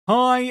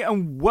Hi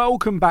and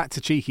welcome back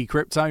to Cheeky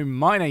Crypto.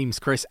 My name's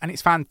Chris and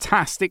it's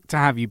fantastic to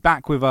have you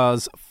back with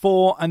us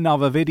for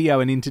another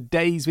video. And in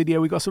today's video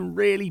we got some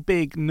really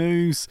big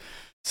news,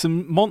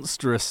 some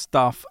monstrous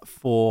stuff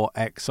for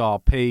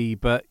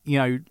XRP. But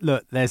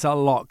look, there's a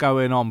lot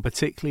going on,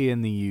 particularly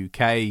in the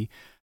UK.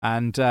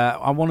 And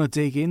I want to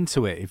dig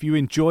into it. If you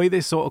enjoy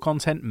this sort of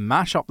content,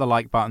 mash up the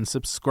like button,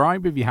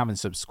 subscribe if you haven't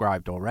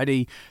subscribed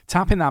already,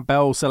 tapping that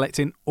bell,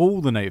 selecting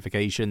all the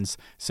notifications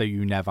so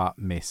you never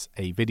miss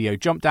a video.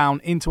 Jump down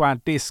into our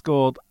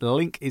Discord.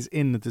 Link is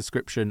in the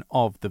description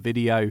of the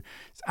video.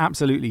 It's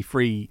absolutely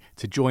free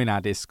to join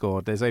our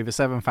Discord. There's over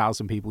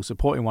 7,000 people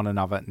supporting one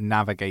another,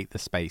 navigate the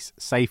space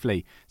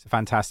safely. It's a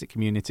fantastic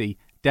community.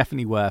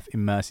 Definitely worth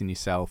immersing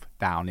yourself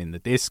down in the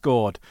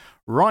Discord.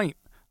 Right,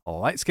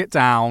 let's get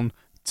down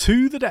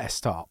to the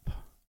desktop.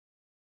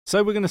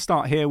 So we're going to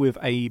start here with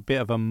a bit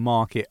of a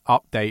market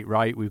update,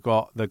 right? We've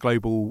got the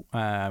global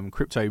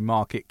crypto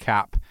market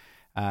cap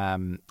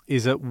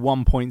is at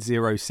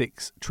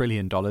 $1.06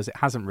 trillion. It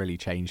hasn't really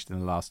changed in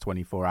the last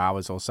 24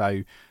 hours or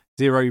so,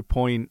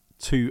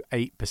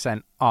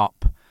 0.28%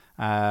 up.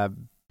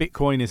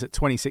 Bitcoin is at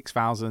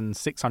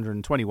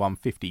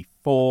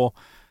 26,621.54.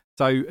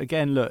 So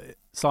again, look,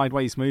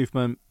 sideways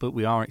movement, but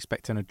we are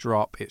expecting a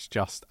drop. It's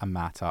just a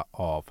matter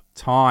of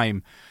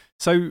time.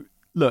 So,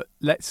 look,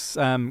 let's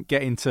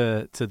get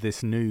into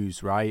this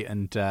news, right?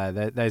 And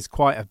there's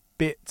quite a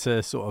bit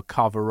to sort of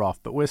cover off,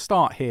 but we'll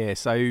start here.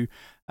 So,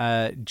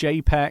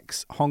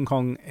 JPEX, Hong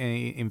Kong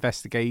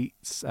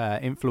investigates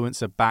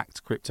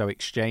influencer-backed crypto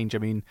exchange. I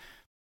mean,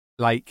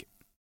 like,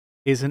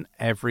 isn't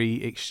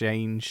every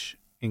exchange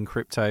in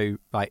crypto,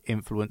 like,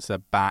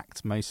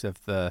 influencer-backed? Most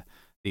of the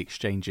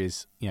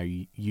exchanges,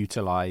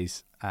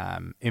 utilize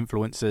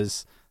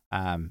influencers.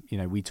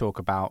 We talk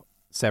about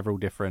several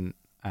different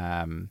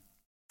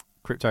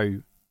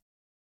crypto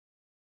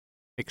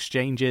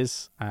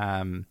exchanges.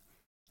 You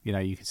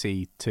can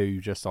see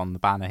two just on the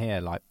banner here,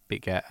 like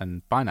BitGet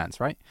and Binance,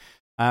 right?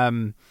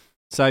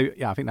 So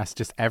yeah, I think that's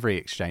just every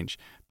exchange.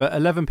 But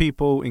 11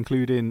 people,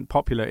 including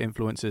popular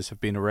influencers, have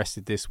been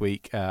arrested this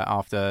week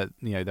after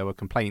there were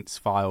complaints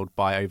filed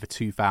by over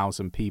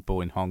 2,000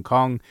 people in Hong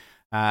Kong.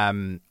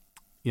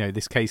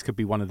 This case could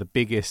be one of the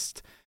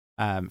biggest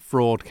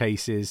fraud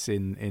cases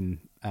in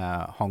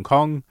Hong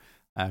Kong.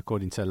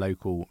 According to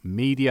local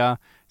media,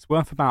 it's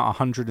worth about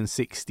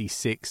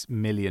 $166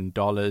 million,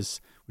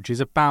 which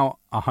is about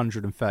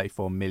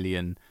 £134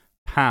 million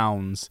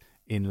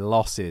in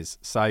losses.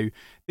 So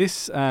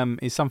this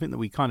is something that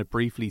we kind of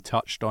briefly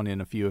touched on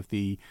in a few of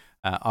the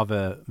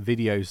other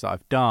videos that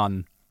I've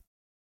done.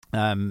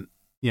 The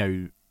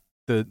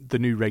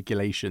new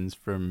regulations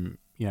from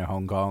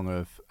Hong Kong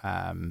have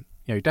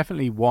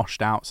definitely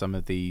washed out some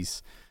of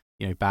these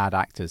bad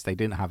actors. They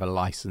didn't have a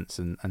license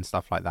and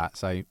stuff like that.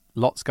 So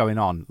lots going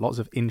on, lots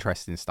of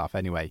interesting stuff.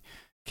 Anyway,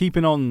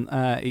 keeping on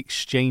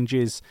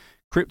exchanges,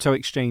 crypto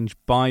exchange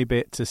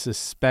Bybit to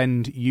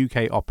suspend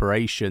UK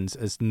operations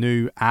as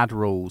new ad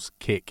rules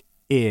kick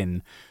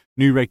in.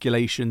 New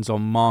regulations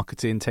on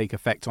marketing take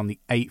effect on the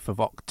 8th of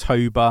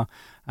October,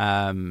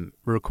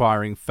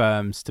 requiring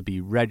firms to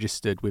be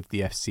registered with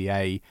the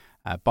FCA.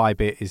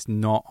 Bybit is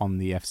not on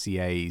the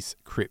FCA's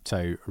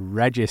crypto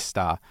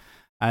register.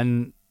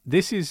 And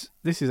this is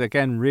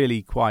again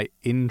really quite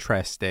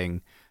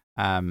interesting.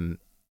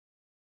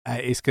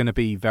 It's going to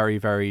be very,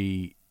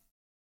 very,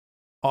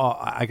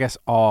 I guess,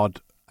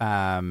 odd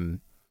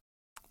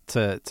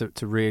to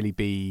really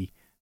be,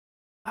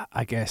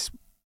 I guess,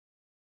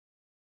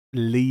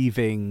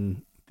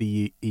 leaving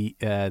the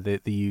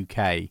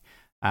UK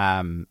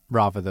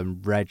rather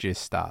than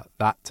register.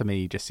 That to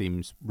me just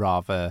seems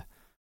rather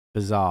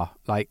bizarre.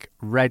 Like,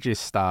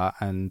 register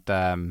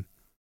and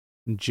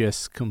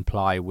just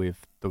comply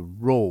with the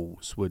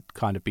rules would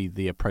kind of be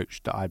the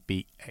approach that I'd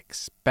be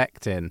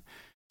expecting.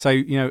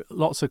 So,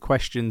 lots of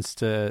questions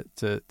to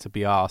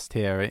be asked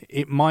here.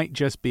 It might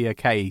just be a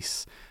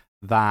case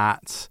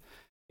that,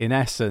 in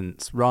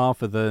essence,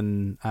 rather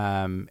than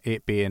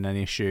it being an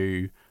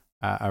issue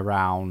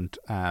around,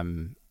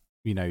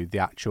 the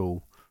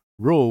actual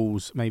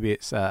rules, maybe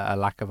it's a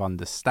lack of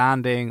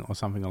understanding or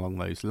something along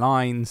those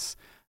lines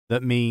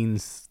that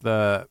means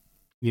that,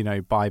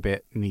 Bybit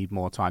need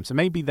more time. So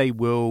maybe they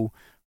will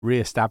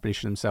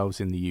re-establish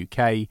themselves in the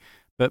UK.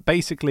 But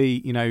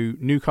basically,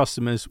 new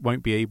customers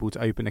won't be able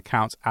to open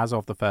accounts as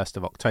of the 1st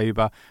of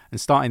October.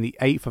 And starting the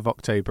 8th of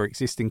October,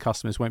 existing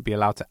customers won't be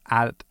allowed to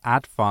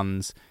add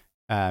funds,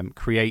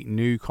 create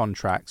new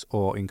contracts,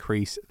 or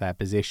increase their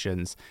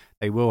positions.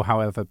 They will,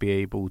 however, be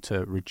able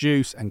to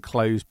reduce and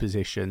close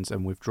positions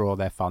and withdraw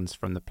their funds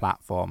from the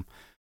platform.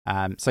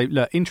 So,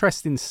 look,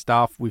 interesting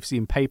stuff. We've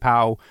seen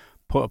PayPal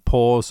put a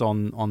pause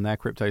on their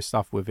crypto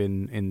stuff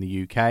in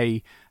the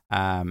UK.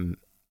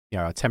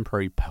 A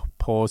temporary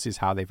pause is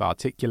how they've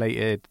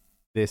articulated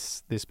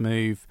this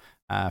move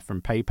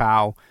from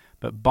PayPal.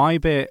 But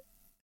Bybit,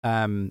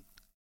 it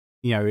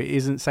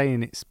isn't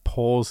saying it's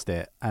paused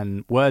it,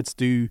 and words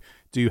do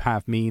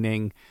have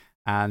meaning.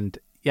 And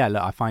yeah,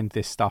 look, I find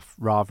this stuff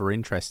rather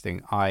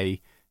interesting.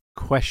 I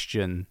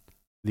question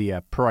the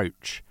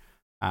approach.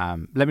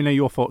 Let me know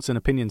your thoughts and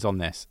opinions on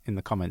this in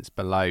the comments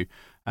below.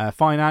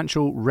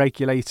 Financial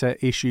regulator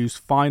issues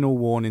final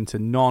warning to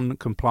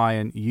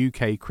non-compliant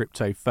UK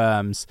crypto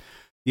firms.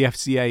 The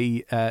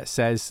FCA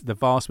says the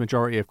vast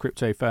majority of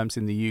crypto firms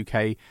in the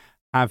UK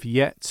have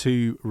yet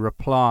to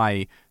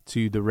reply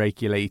to the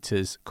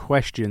regulator's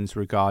questions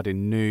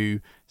regarding new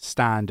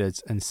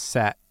standards and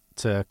set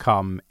to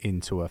come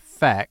into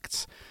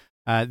effect.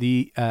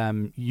 The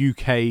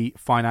UK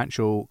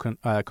Financial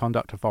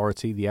Conduct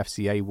Authority, the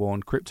FCA,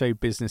 warned crypto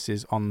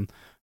businesses on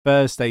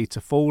Thursday to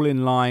fall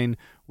in line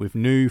with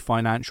new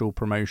financial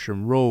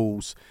promotion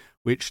rules,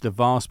 which the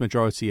vast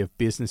majority of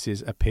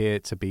businesses appear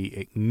to be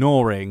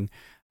ignoring.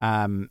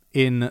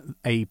 In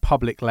a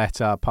public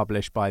letter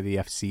published by the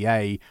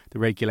FCA, the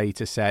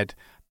regulator said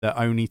that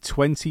only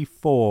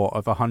 24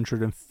 of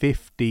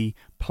 150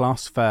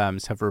 plus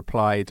firms have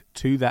replied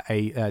to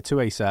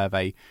a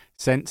survey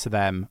sent to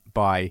them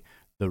by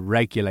the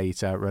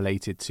regulator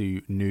related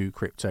to new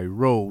crypto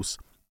rules.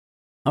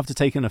 After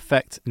taking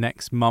effect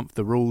next month,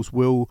 the rules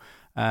will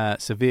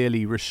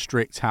severely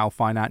restrict how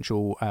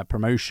financial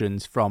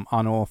promotions from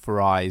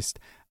unauthorized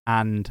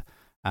and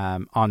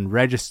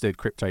unregistered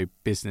crypto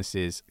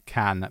businesses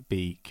can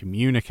be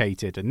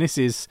communicated. And this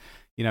is,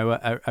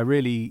 a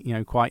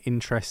really, quite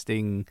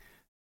interesting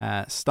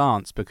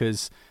stance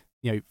because,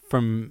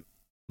 from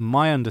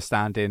my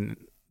understanding,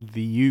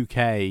 the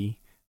UK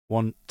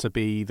want to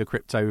be the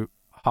crypto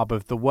hub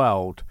of the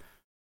world,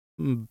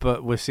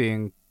 but we're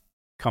seeing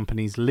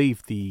companies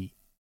leave the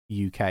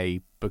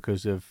UK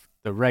because of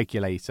the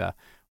regulator.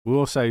 We're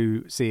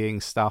also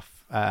seeing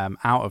stuff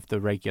out of the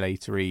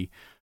regulatory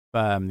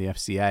firm, the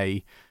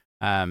FCA,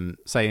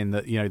 saying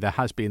that there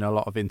has been a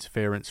lot of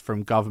interference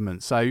from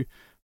government. So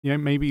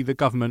maybe the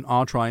government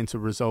are trying to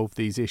resolve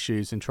these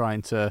issues and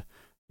trying to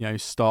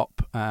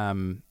stop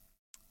the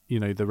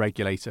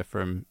regulator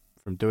from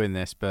doing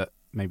this, but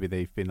maybe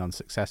they've been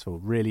unsuccessful.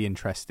 Really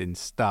interesting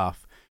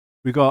stuff.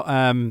 We got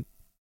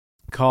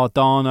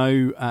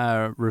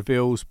Cardano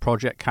reveals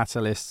Project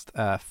Catalyst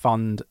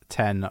Fund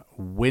 10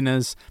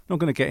 winners. I'm not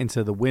going to get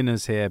into the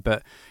winners here,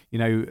 but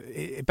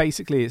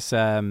basically it's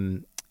a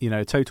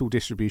total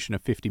distribution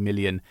of 50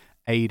 million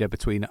ADA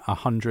between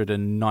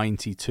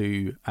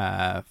 192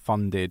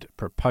 funded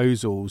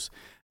proposals,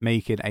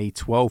 making a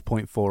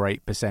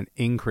 12.48%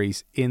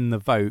 increase in the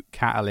vote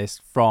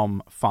catalyst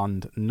from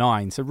Fund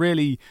 9. So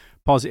really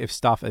positive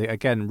stuff.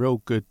 Again, real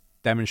good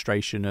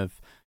demonstration of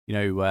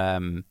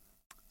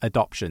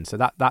adoption. So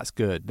that's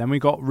good. Then we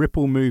got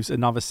Ripple moves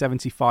another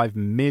 75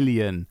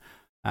 million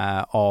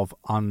of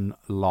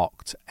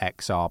unlocked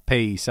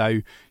XRP.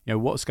 So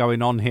what's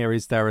going on here?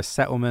 Is there a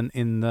settlement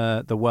in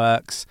the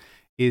works?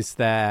 Is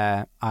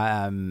there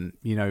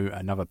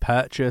another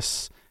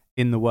purchase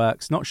in the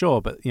works? Not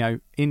sure, but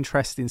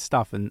interesting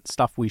stuff and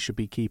stuff we should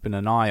be keeping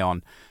an eye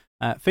on.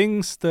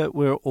 Things that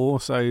we're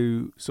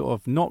also sort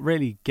of not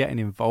really getting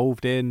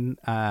involved in,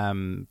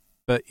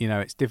 but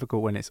it's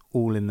difficult when it's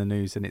all in the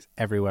news and it's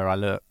everywhere I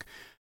look.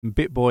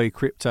 BitBoy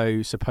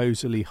Crypto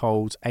supposedly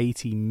holds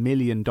 $80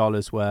 million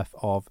worth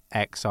of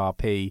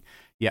XRP,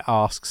 yet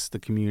asks the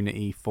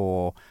community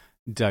for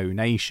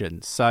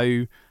donations.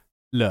 So,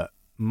 look,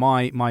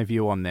 my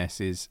view on this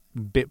is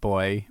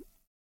BitBoy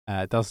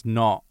does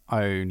not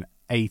own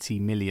 $80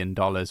 million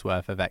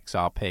worth of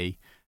XRP.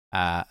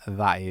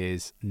 That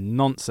is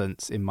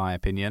nonsense, in my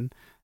opinion.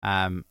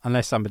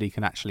 Unless somebody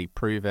can actually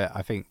prove it.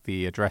 I think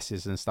the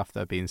addresses and stuff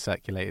that are being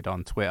circulated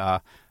on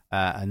Twitter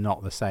are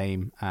not the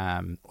same,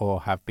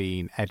 or have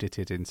been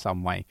edited in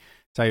some way.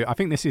 So I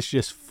think this is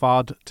just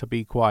FUD, to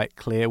be quite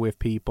clear with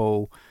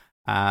people.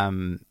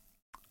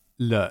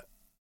 Look,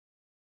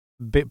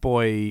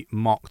 BitBoy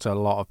mocked a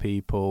lot of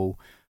people,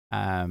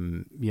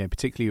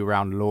 particularly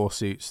around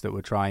lawsuits that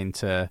were trying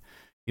to,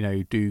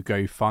 do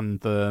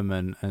GoFund them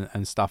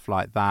and stuff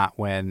like that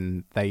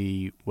when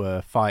they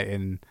were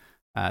fighting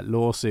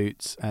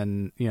lawsuits.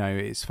 And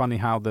it's funny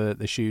how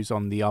the shoe's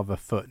on the other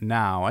foot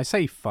now. I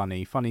say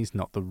funny's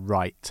not the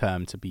right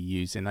term to be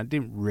using. I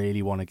didn't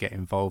really want to get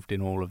involved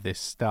in all of this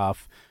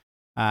stuff.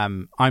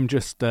 I'm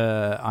just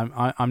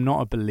I'm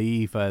not a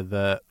believer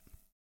that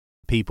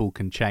people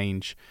can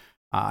change.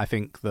 I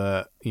think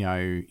that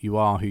you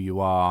are who you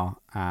are,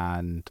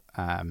 and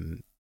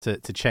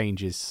to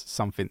change is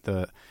something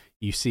that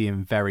you see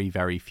in very,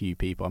 very few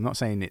people. I'm not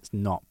saying it's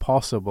not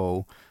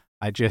possible.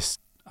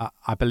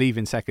 I believe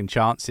in second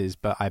chances,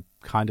 but I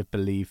kind of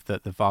believe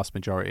that the vast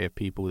majority of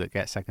people that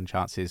get second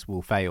chances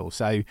will fail.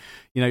 So,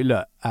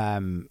 look,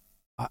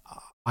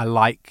 I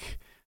like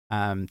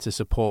to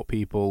support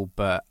people,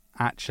 but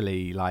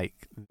actually,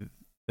 like,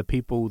 the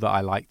people that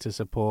I like to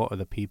support are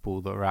the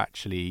people that are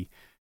actually,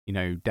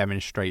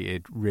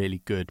 demonstrated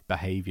really good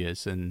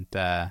behaviors. And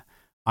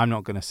I'm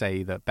not going to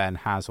say that Ben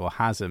has or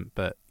hasn't,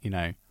 but,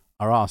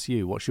 I'll ask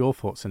you, what's your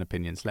thoughts and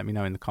opinions? Let me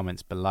know in the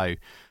comments below.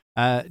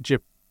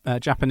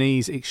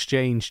 Japanese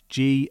exchange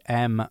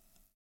GMO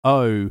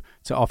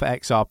to offer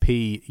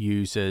XRP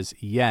users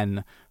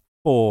yen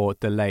for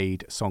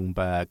delayed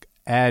Songbird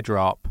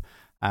airdrop.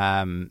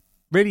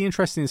 Really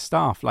interesting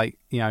stuff. Like,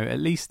 at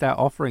least they're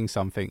offering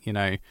something.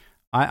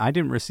 I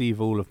didn't receive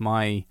all of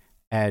my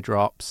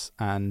airdrops,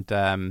 and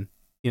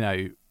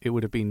it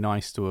would have been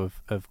nice to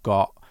have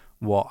got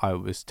what I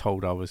was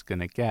told I was going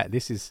to get.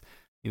 This is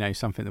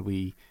something that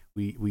we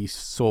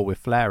saw with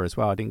Flare as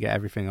well. I didn't get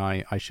everything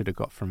I should have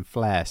got from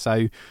Flare.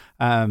 So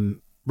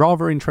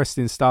rather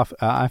interesting stuff.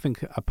 I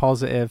think a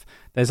positive.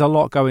 There's a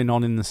lot going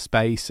on in the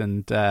space,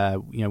 and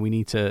we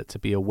need to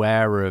be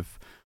aware of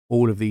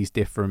all of these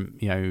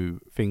different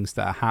things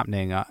that are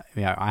happening.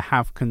 I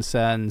have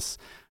concerns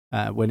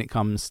when it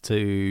comes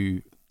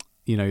to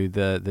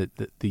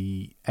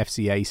the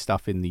FCA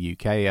stuff in the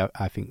UK.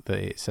 I think that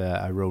it's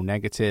a real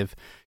negative.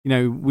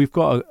 We've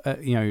got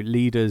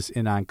leaders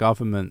in our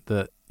government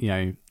that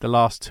the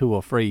last 2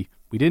 or 3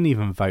 we didn't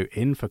even vote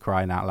in, for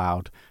crying out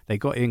loud. They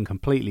got in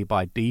completely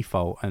by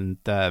default, and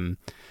I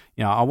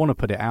want to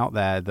put it out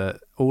there that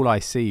all I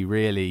see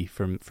really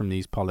from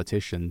these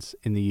politicians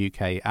in the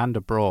UK and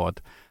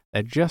abroad,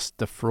 they're just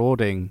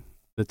defrauding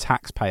the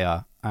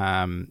taxpayer.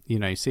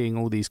 Seeing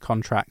all these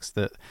contracts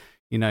that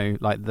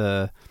like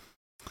the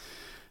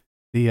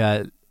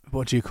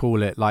what do you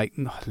call it, like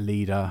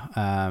leader,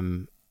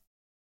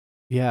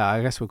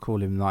 I guess we'll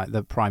call him like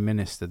the Prime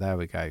Minister. There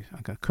we go.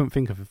 I couldn't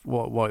think of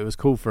what it was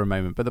called for a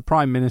moment, but the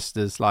Prime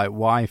Minister's like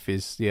wife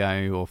is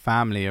or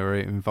family are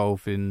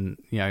involved in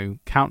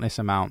countless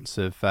amounts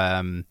of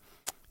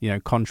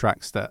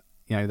contracts that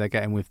they're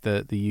getting with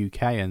the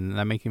UK, and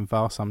they're making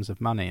vast sums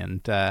of money,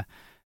 and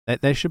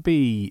there should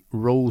be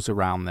rules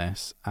around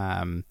this.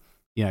 And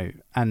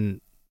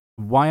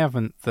why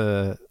haven't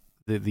the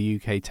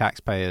UK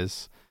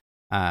taxpayers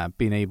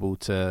been able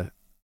to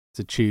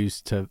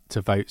choose to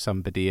vote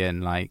somebody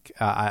in? Like,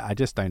 I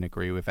just don't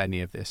agree with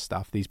any of this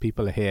stuff. These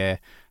people are here,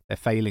 they're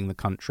failing the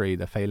country,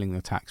 they're failing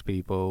the tax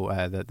people,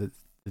 the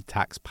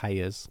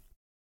taxpayers,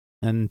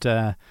 and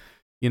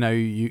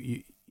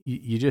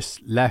you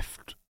just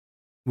left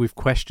with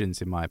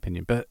questions, in my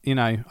opinion. But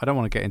I don't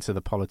want to get into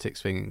the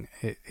politics thing.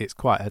 It's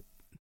quite a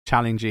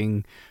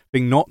challenging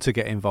thing not to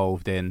get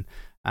involved in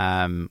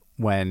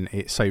when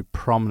it's so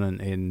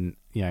prominent in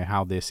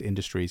how this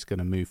industry is going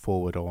to move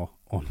forward or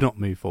not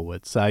move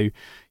forward. So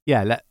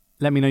let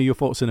me know your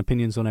thoughts and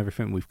opinions on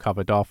everything we've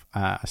covered off.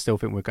 I still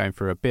think we're going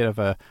through a bit of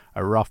a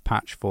rough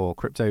patch for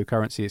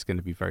cryptocurrency. It's going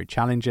to be very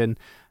challenging.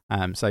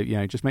 So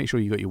just make sure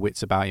you got your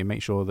wits about you.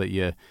 Make sure that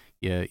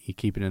you're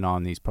keeping an eye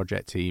on these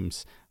project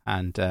teams.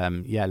 And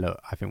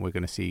look, I think we're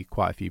going to see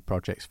quite a few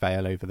projects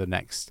fail over the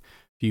next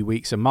few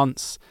weeks and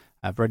months.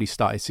 I've already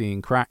started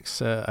seeing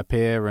cracks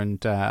appear,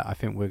 and I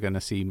think we're going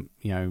to see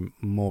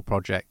more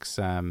projects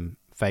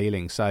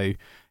failing. So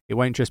it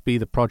won't just be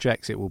the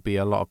projects; it will be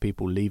a lot of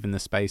people leaving the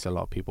space. A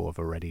lot of people have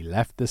already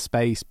left the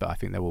space, but I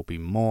think there will be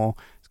more.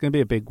 It's going to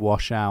be a big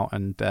washout,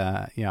 and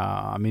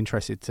I'm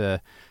interested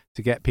to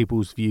get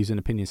people's views and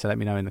opinions, so let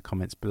me know in the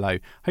comments below.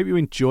 Hope you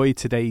enjoyed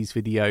today's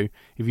video.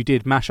 If you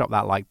did, mash up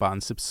that like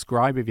button,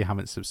 subscribe if you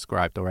haven't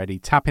subscribed already,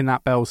 tap in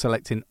that bell,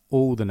 selecting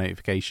all the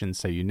notifications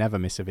so you never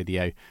miss a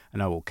video,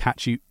 and I will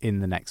catch you in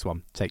the next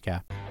one. Take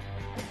care.